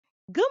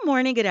Good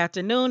morning, good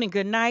afternoon, and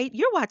good night.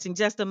 You're watching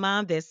Just a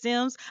Mom That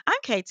Sims. I'm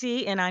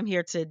KT, and I'm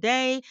here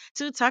today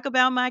to talk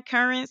about my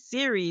current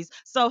series.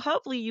 So,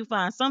 hopefully, you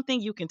find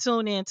something you can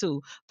tune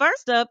into.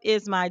 First up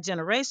is my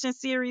Generation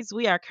series.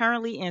 We are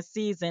currently in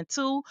season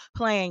 2,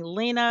 playing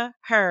Lena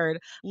Heard.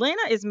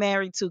 Lena is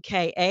married to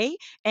KA,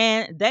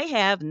 and they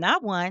have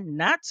not one,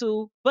 not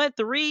two, but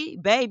three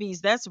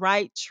babies. That's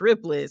right,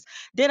 triplets.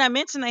 Did I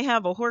mention they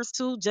have a horse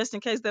too, just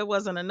in case that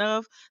wasn't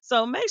enough?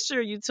 So make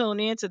sure you tune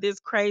in to this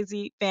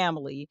crazy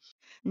family.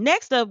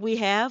 Next up, we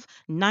have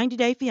 90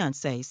 Day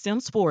Fiance,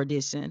 Sims 4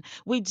 edition.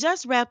 We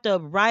just wrapped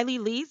up Riley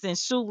Lee's and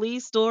Shu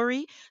Lee's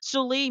story.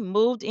 Shu Lee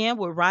moved in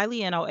with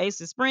Riley in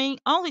Oasis Spring,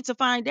 only to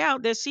find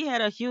out that she had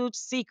a huge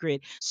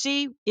secret.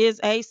 She is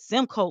a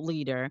Simcoe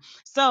leader.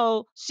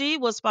 So she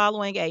was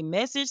following a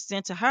message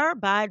sent to her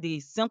by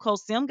the Simcoe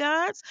Sim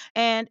gods,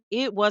 and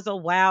it was a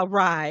wild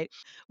ride.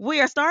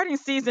 We are starting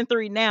season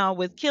 3 now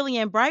with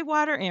Killian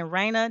Brightwater and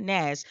Raina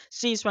Nash.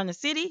 She's from the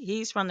city,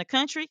 he's from the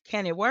country.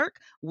 Can it work?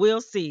 We'll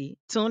see.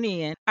 Tune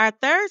in. Our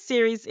third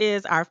series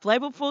is our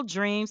Flavorful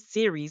Dreams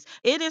series.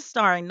 It is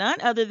starring none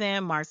other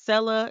than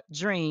Marcella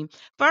Dream.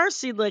 First,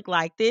 she looked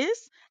like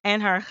this,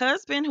 and her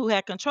husband, who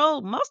had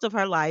controlled most of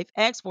her life,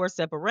 asked for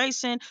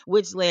separation,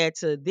 which led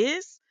to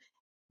this,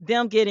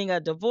 them getting a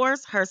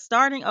divorce, her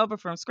starting over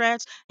from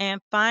scratch,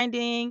 and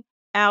finding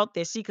out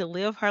that she could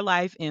live her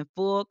life in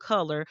full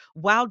color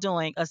while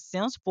doing a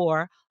Sims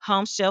 4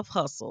 home chef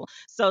hustle.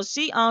 So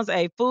she owns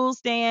a food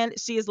stand.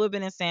 She is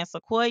living in San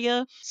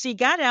Sequoia. She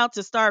got out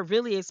to start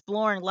really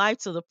exploring life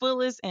to the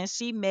fullest, and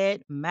she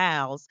met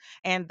Miles,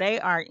 and they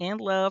are in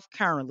love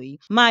currently.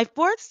 My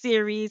fourth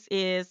series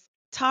is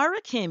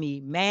Tara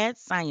Kimmy, Mad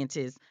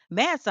Scientist.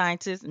 Mad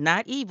Scientist,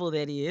 not evil,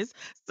 that is.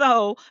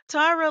 So,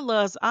 Tara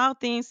loves all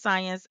things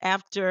science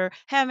after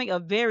having a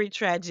very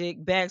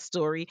tragic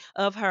backstory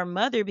of her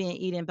mother being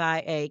eaten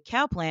by a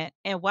cow plant.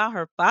 And while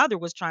her father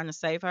was trying to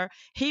save her,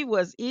 he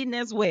was eaten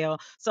as well.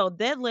 So,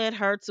 that led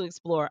her to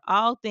explore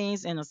all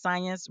things in the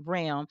science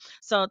realm.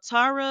 So,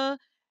 Tara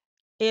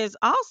is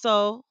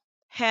also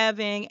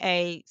having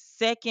a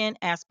second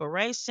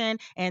aspiration,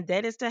 and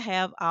that is to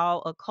have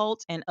all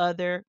occult and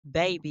other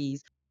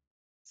babies.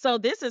 So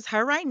this is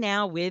her right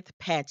now with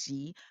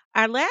Patchy.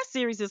 Our last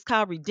series is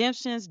called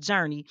Redemption's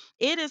Journey.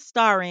 It is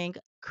starring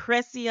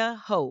Cressia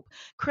Hope.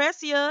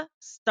 Cressia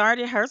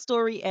started her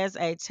story as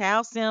a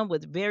child sim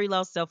with very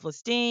low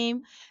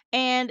self-esteem,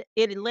 and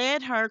it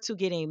led her to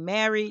getting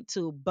married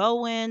to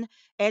Bowen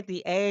at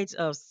the age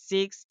of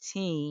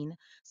 16.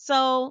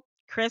 So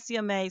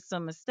Cressia made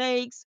some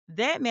mistakes.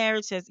 That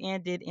marriage has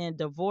ended in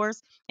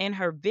divorce in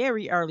her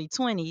very early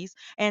 20s,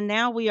 and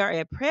now we are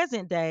at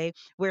present day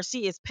where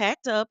she is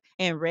packed up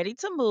and ready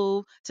to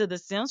move to the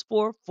Sims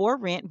 4 for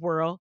rent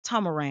world,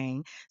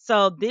 Tomarang.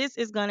 So this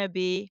is going to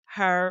be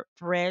her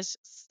fresh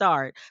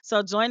start.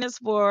 So join us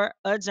for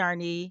a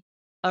journey,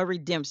 a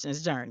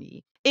redemption's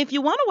journey. If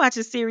you want to watch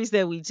a series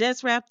that we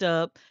just wrapped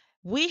up,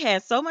 we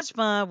had so much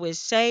fun with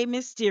Shade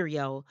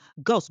Mysterio,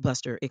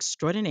 Ghostbuster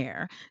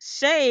extraordinaire.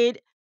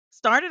 Shade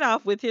started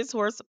off with his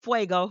horse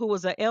Fuego, who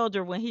was an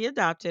elder when he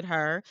adopted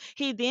her.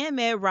 He then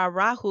met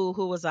Rarahu,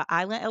 who was an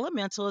island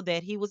elemental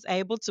that he was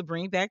able to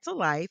bring back to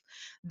life.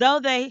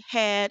 Though they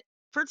had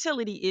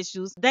fertility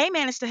issues, they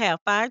managed to have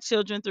 5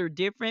 children through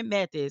different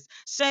methods.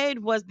 Shade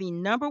was the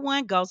number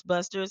one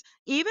Ghostbusters,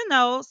 even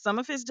though some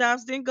of his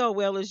jobs didn't go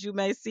well, as you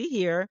may see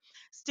here.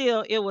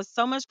 Still, it was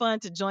so much fun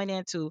to join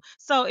into.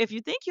 So, if you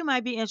think you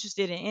might be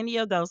interested in any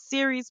of those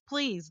series,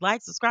 please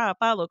like, subscribe,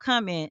 follow,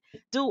 comment,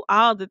 do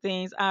all the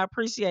things. I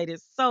appreciate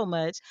it so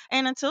much.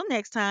 And until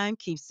next time,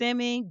 keep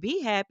simming,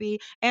 be happy,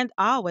 and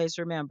always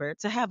remember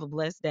to have a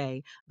blessed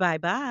day. Bye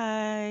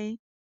bye.